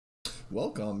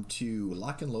Welcome to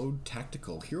Lock and Load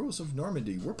Tactical Heroes of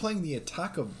Normandy. We're playing the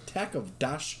attack of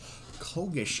Dash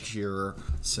Kochgeschirr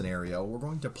scenario. We're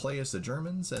going to play as the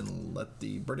Germans and let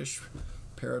the British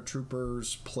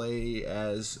paratroopers play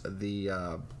as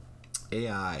the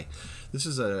AI. This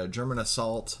is a German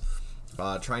assault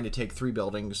trying to take 3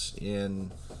 buildings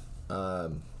in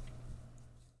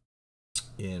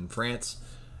France,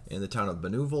 in the town of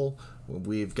Bonneuville.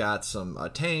 We've got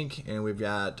a tank, and we've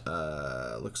got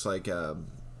looks like a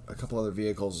couple other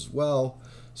vehicles as well.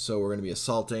 So we're going to be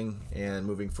assaulting and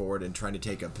moving forward and trying to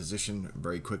take a position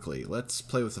very quickly. Let's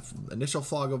play with the initial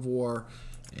fog of war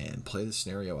and play the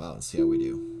scenario out and see how we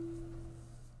do.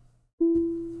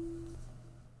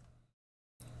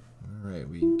 Alright,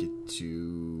 we get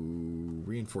to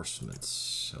reinforcements.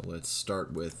 So let's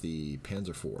start with the Panzer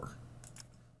IV.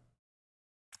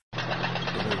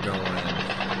 We're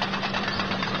going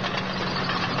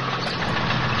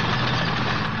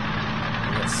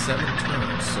 7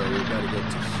 turns, so we've got to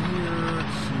get to here,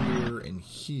 here, and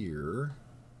here.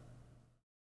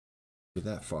 Get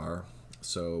that far,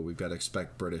 so we've got to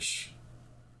expect British.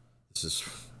 This is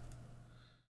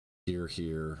here,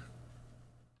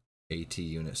 AT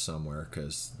unit somewhere,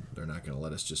 because they're not going to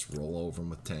let us just roll over them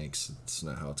with tanks. It's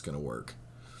not how it's going to work.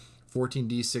 14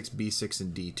 D6, B6,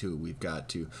 and D2. We've got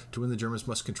to win. The Germans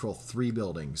must control 3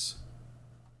 buildings.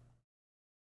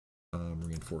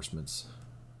 Reinforcements.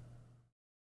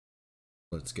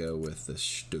 Let's go with the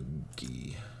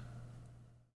Stuggy.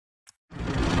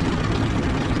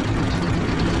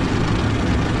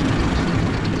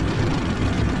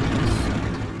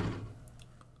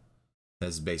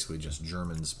 That's basically just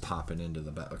Germans popping into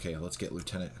the back. Okay, let's get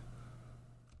Lieutenant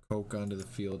Koch onto the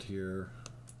field here.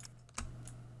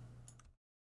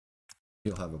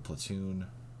 He'll have a platoon.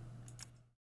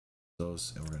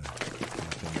 Those, and we're gonna pop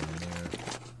him in there.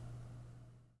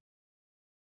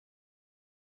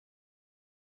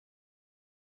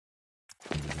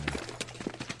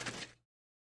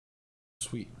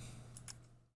 Sweet.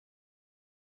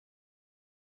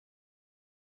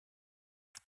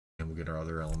 And we'll get our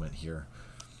other element here.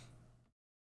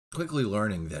 Quickly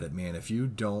learning that, man, if you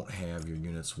don't have your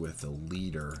units with a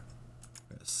leader,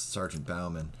 Sergeant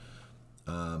Bauman,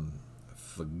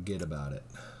 forget about it.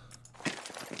 If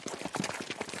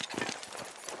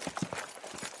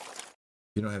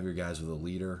you don't have your guys with a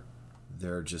leader,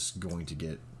 they're just going to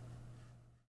get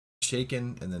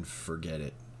shaken and then forget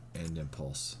it. End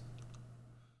impulse.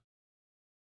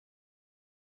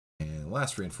 And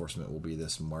last reinforcement will be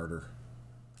this martyr.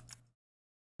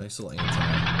 Nice little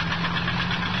anti.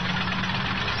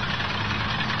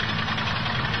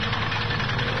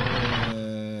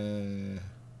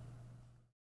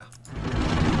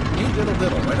 Diddle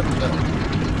diddle, right up the middle.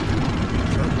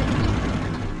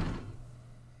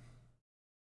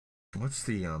 What's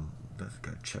the let's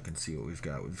gotta check and see what we've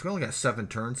got. We've only got 7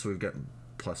 turns, so we've got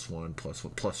 +1,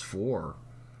 +1, +4.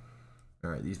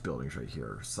 Alright, these buildings right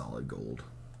here are solid gold.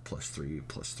 +3,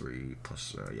 +3,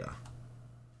 plus yeah.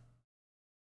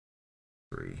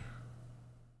 3.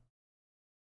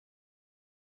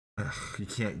 Ugh, you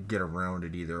can't get around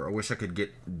it either. I wish I could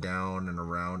get down and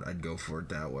around. I'd go for it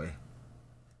that way.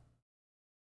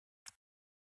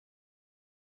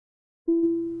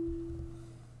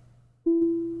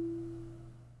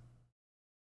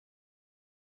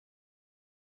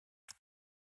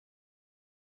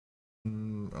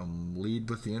 Lead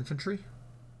with the infantry.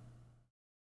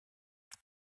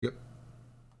 Yep.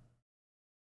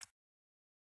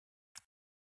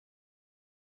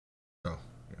 Oh,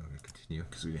 yeah, we're gonna continue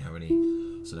because we didn't have any.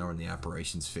 So now we're in the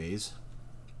operations phase.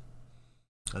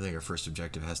 I think our first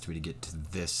objective has to be to get to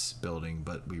this building,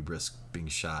 but we risk being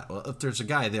shot. Well, if there's a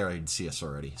guy there, he'd see us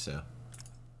already. So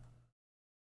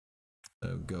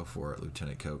go for it,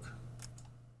 Lieutenant Koch.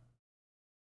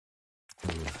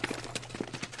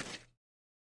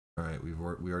 All right, we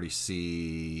already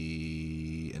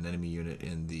see an enemy unit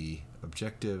in the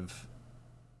objective.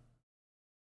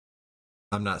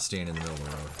 I'm not staying in the middle of the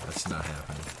road. That's not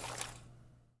happening.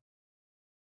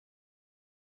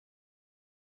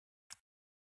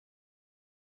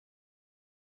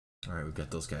 All right, we've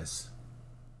got those guys.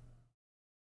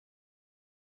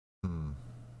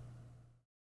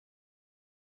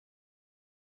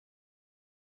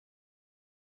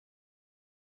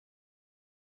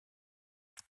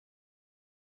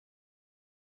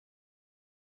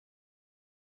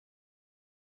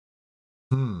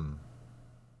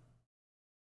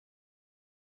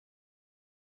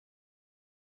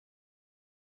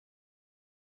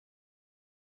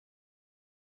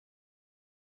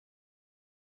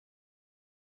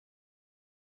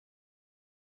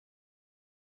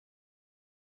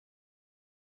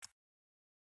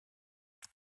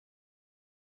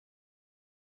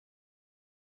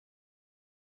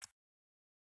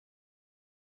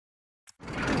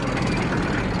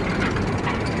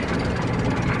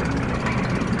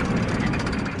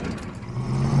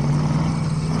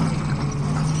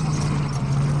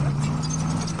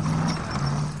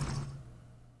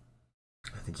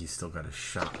 still got a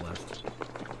shot left.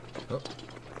 Oh,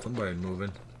 somebody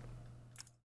moving.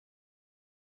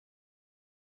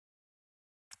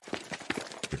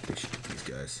 They should get these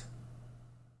guys.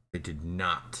 They did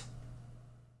not.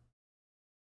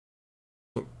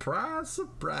 Surprise,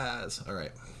 surprise. All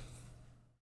right.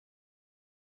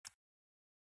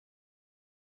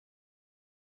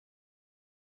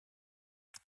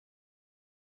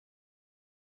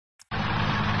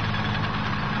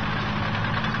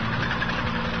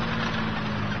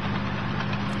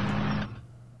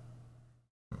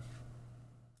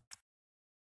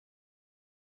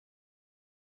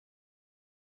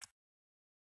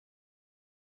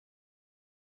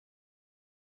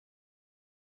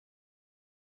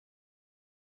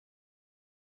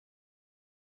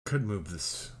 Could move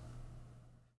this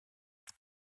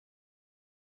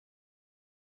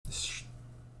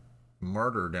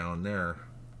martyr down there.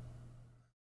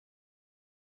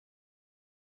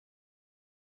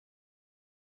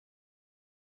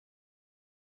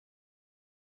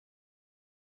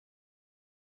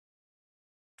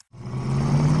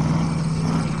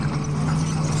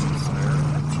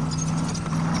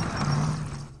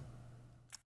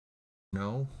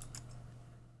 No.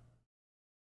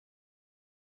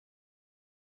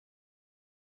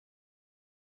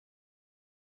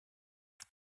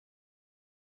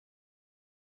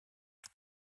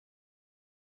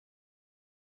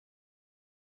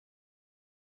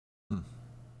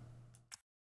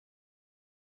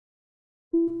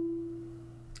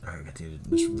 Alright,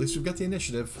 at least we've got the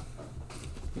initiative.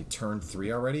 We turned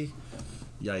 3 already?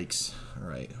 Yikes.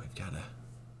 Alright, we've got to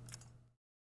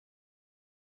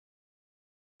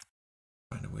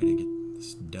find a way to get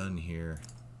this done here.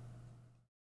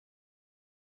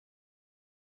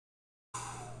 I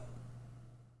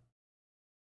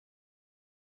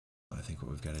think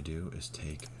what we've got to do is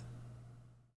take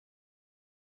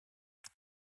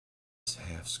this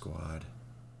half squad.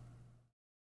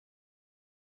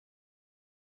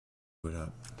 Put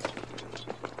up.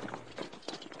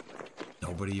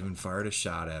 Nobody even fired a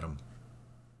shot at him.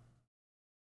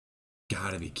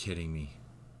 Gotta be kidding me.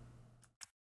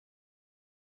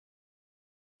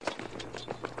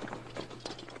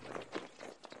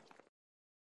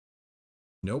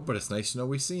 Nope, but it's nice to know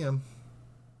we see him.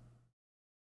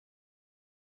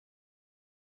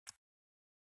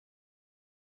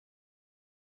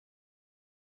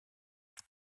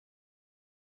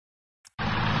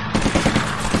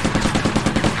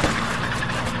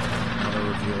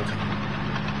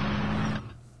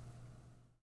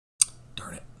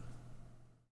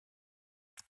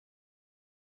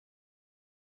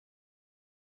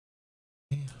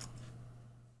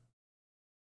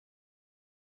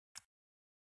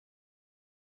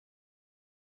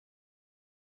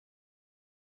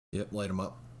 Yep, light them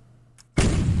up.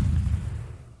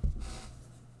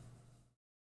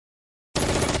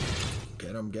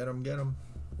 Get him, get him, get him.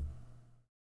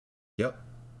 Yep.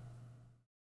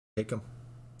 Take him.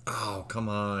 Oh, come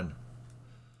on.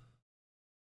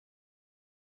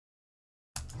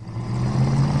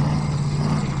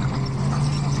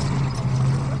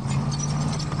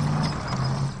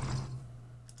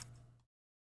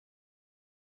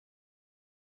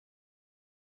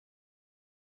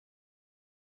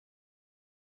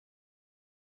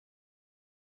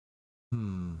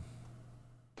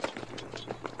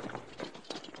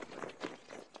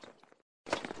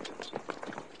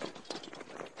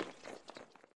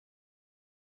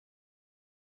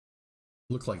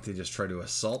 Look like they just tried to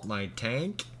assault my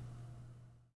tank.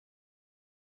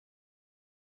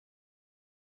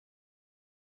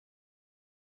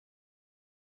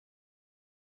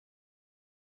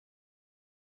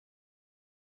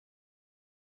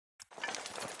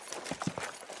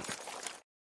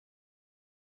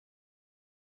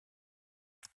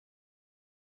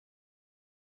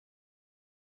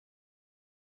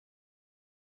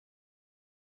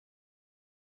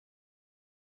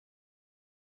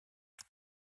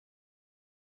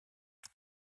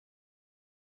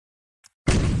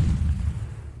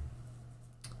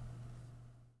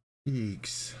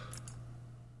 Eeks.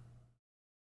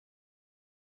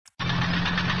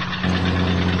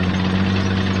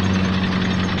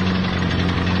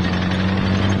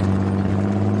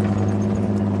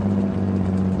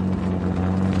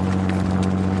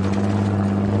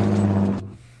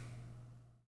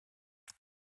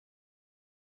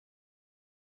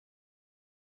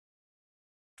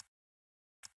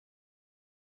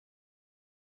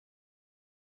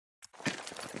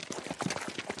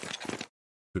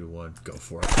 Go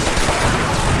for it.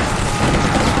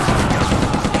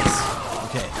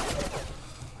 Okay.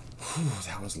 Whew,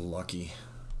 that was lucky.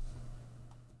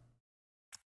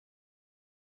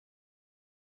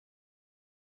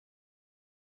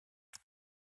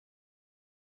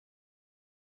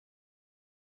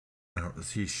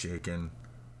 He's shaking.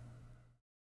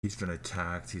 He's been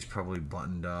attacked. He's probably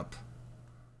buttoned up.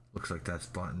 Looks like that's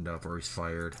buttoned up, or he's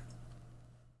fired.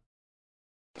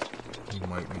 He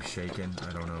might be shaken.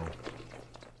 I don't know.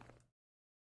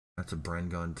 That's a Bren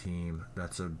gun team.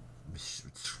 That's a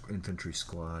infantry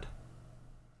squad.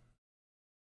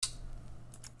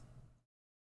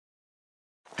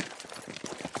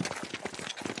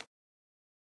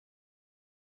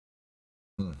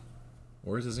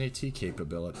 Where's his AT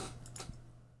capability?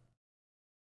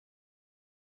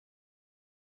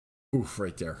 Oof,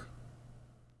 right there.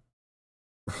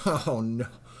 Oh no.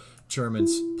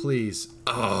 Germans, please.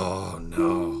 Oh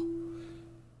no.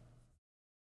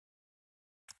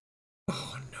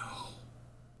 Oh no.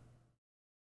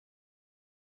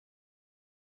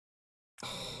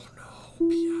 Oh no,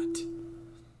 Piat.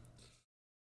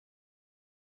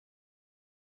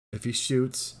 If he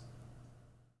shoots.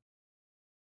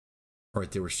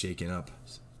 Alright, they were shaking up.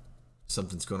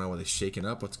 Something's going on. Were they shaking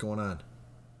up? What's going on?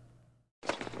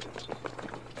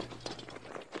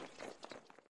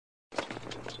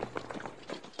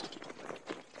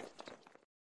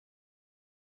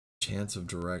 Chance of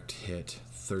direct hit,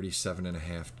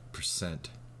 37.5%.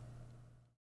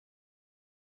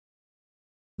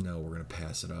 No, we're going to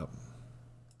pass it up.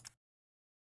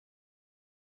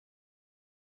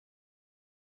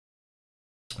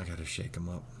 I got to shake him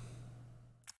up.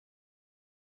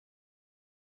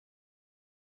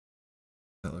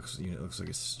 That looks, you know, it looks like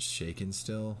it's shaking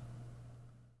still.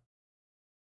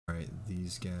 All right,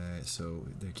 these guys, so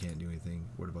they can't do anything.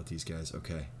 What about these guys?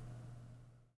 Okay.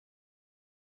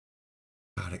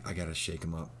 God, I gotta shake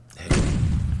him up. Hit.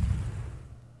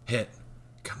 Hit.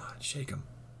 Come on, shake him.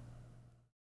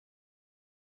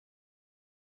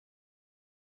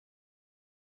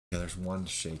 Yeah, there's one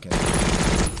shaking.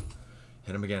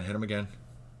 Hit him again, hit him again.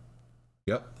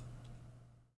 Yep.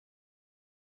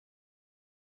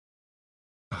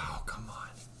 Oh, come on.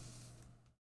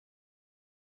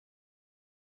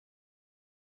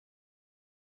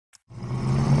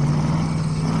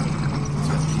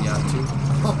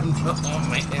 Oh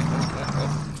man.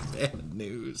 Bad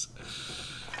news.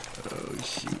 Oh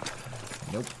shoot.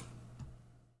 Nope.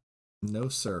 No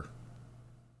sir.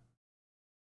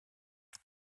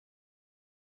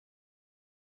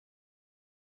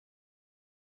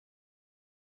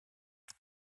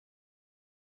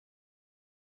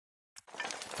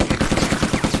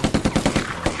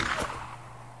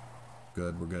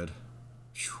 Good, we're good.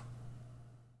 Whew.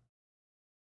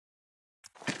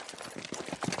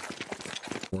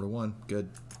 4-1. Good.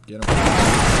 Get him.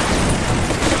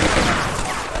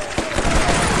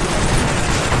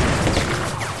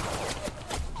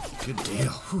 Good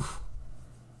deal. Whew.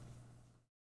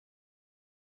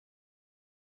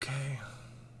 Okay.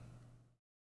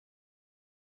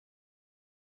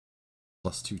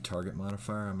 +2 target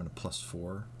modifier. I'm going to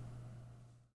 +4.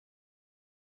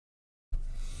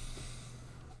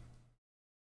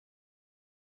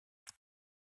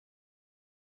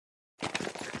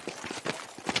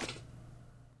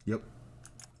 Yep.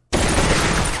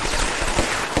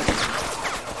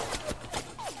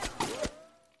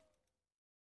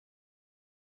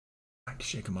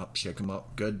 Shake him up, shake him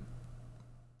up. Good.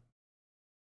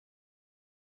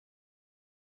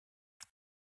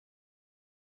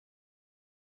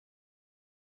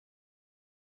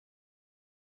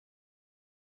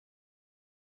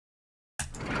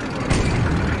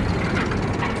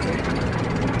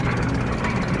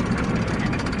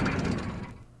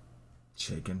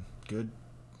 Shaking. Good.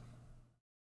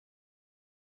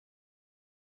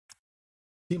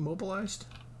 Immobilized?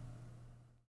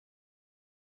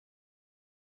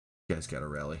 You guys got a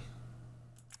rally.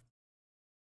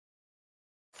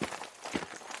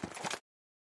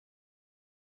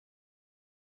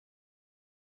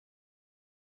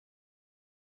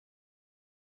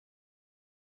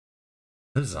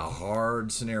 This is a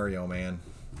hard scenario, man.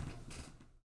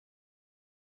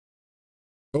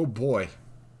 Oh boy.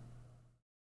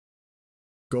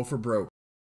 Go for broke.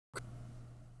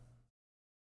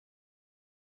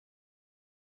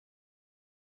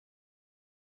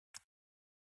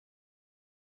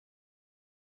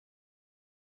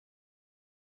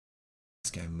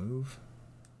 This guy move.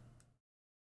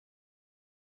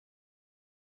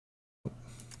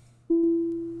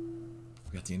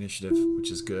 We got the initiative,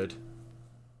 which is good.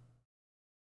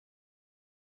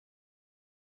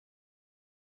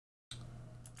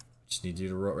 Just need you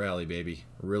to rally, baby.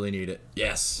 Really need it.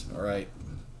 Yes. All right.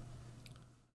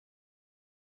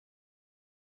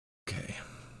 Okay.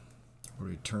 What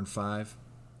do we turn 5?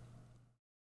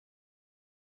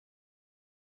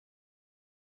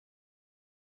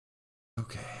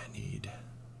 Okay, I need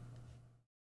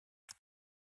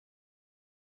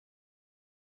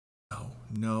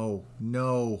No,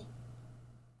 no.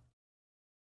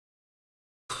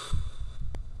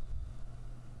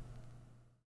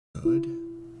 Good.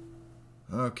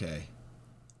 Okay.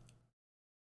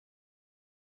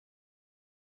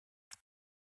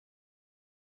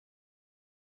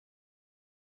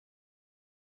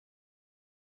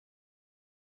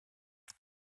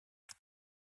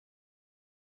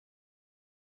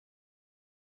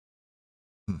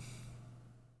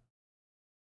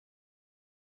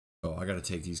 Oh, I gotta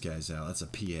take these guys out. That's a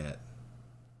Piat.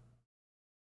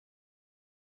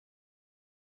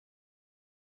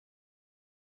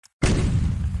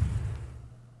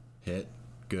 Hit.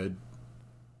 Good.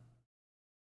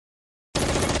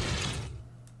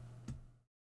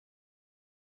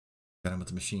 Got him with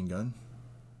the machine gun.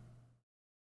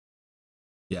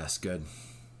 Yes, good.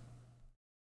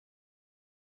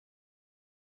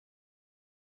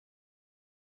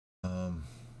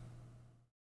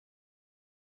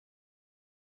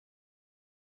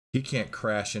 He can't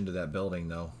crash into that building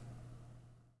though.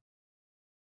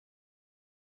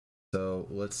 So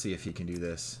let's see if he can do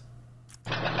this.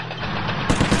 He's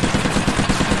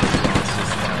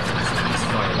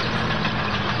fired,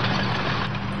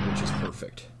 which is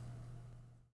perfect.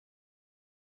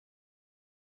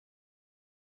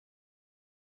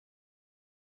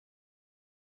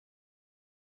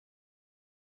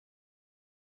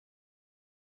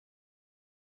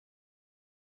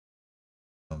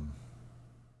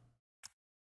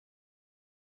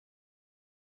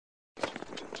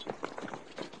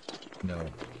 No.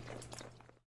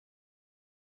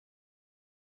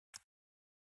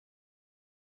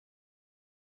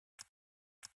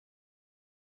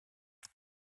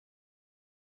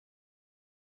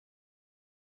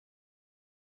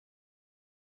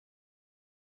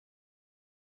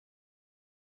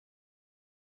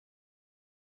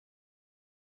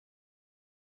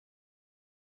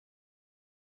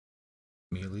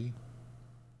 Melee.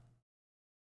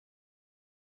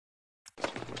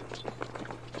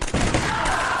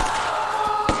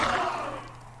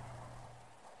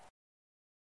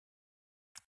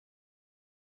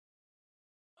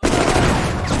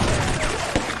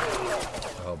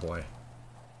 Oh boy.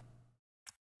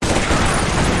 We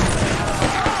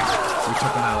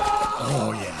took him out.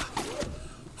 Oh yeah.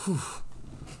 Whew.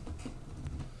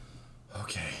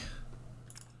 Okay.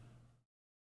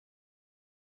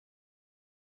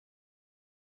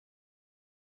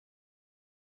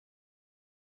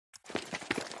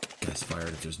 Guy's fired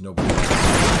if there's nobody.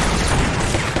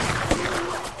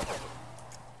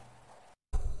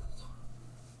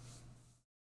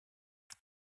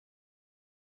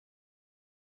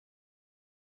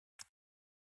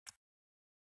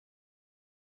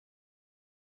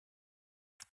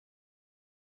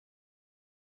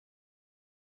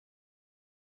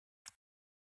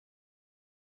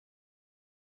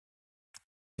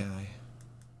 Guy.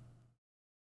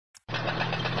 Blast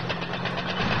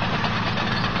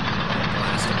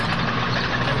him.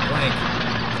 Point blank.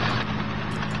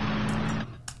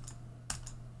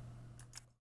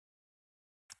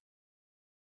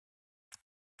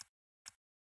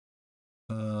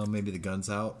 Maybe the gun's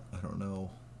out. I don't know.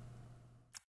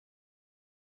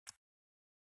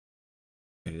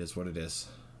 It is what it is.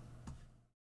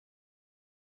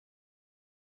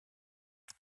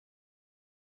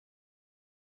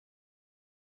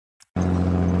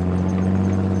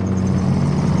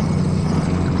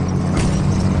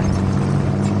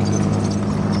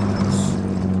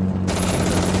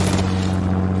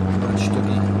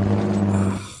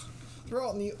 They're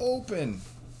out in the open.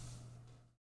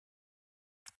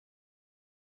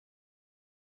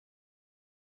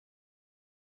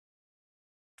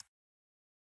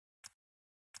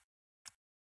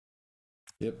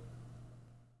 Yep.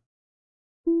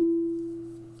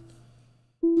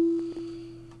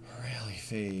 Rally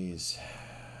phase.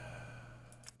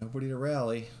 Nobody to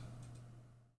rally.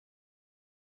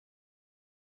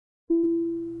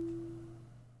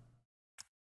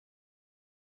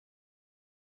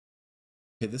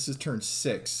 Okay, this is turn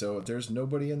 6, so if there's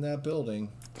nobody in that building,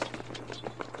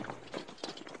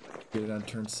 get it on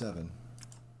turn 7.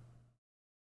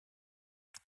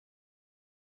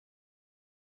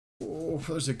 Oh,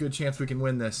 there's a good chance we can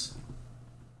win this.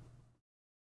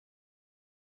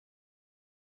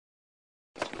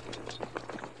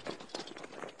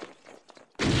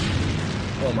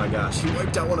 Oh my gosh, he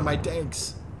wiped out one of my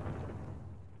tanks.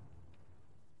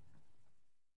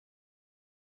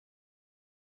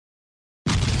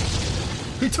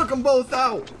 He took them both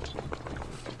out.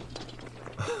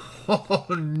 Oh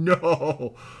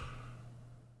no.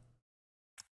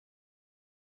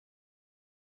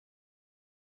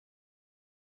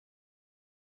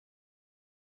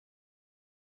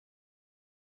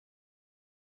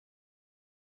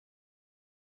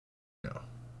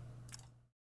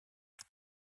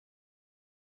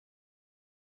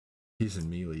 He's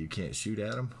in melee. You can't shoot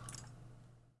at him?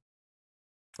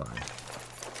 Fine.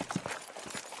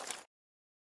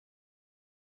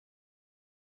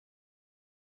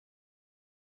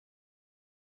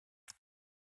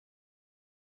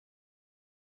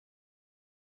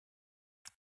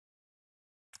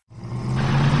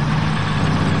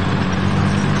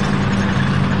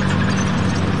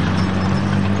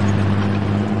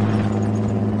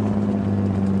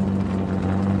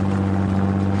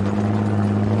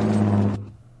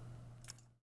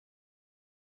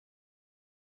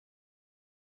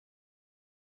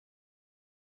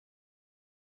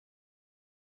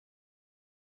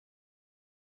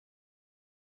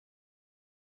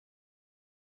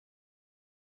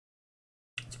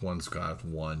 One squad,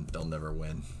 one. They'll never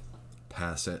win.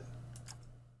 Pass it.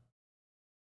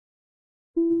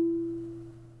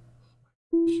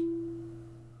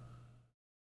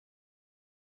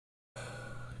 I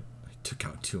took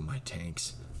out 2 of my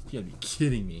tanks. You gotta be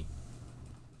kidding me.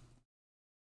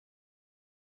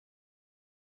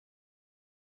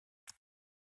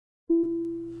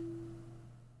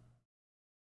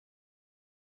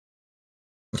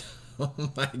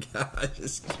 Oh my gosh,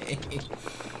 this game.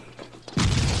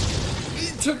 He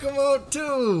took him out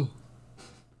too.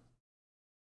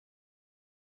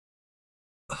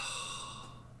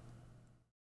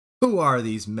 Who are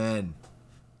these men?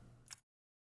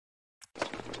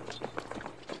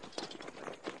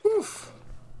 Oof.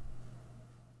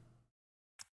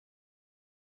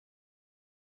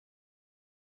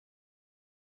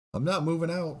 I'm not moving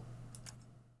out.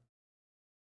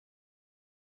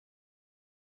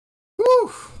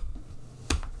 Woo!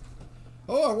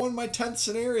 Oh, I won my 10th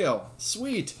scenario.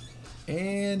 Sweet.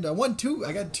 And I won 2.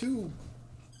 I got 2.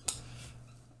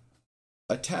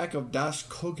 Attack of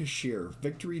Kochgeschirr.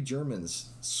 Victory Germans.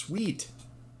 Sweet.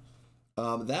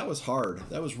 That was hard.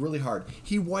 That was really hard.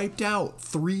 He wiped out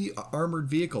 3 armored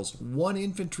vehicles. 1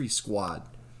 infantry squad.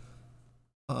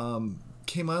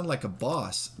 Came on like a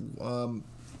boss.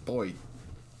 Boy.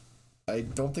 I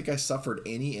don't think I suffered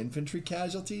any infantry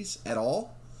casualties at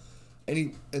all.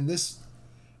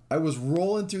 I was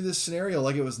rolling through this scenario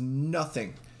like it was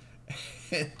nothing.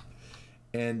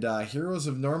 And Heroes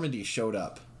of Normandy showed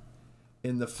up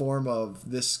in the form of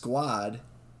this squad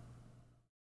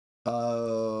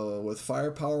with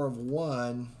firepower of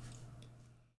 1.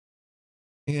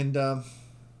 And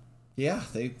yeah,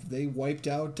 they wiped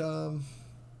out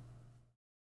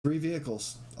 3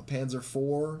 vehicles. A Panzer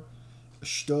IV, a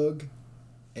Stug,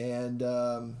 and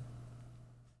a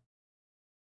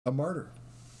Martyr.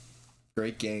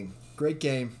 Great game. Great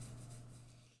game.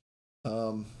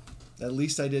 At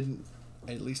least I didn't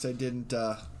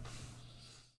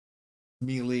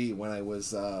melee when I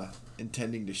was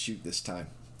intending to shoot this time.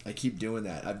 I keep doing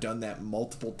that. I've done that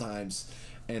multiple times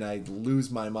and I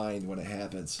lose my mind when it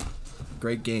happens.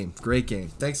 Great game. Great game.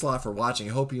 Thanks a lot for watching.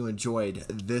 I hope you enjoyed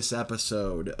this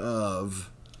episode of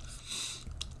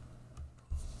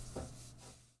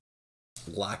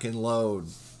Lock and Load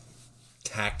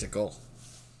Tactical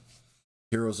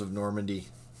Heroes of Normandy.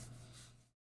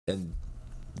 And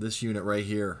this unit right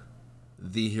here,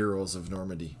 the Heroes of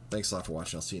Normandy. Thanks a lot for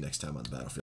watching. I'll see you next time on the battlefield.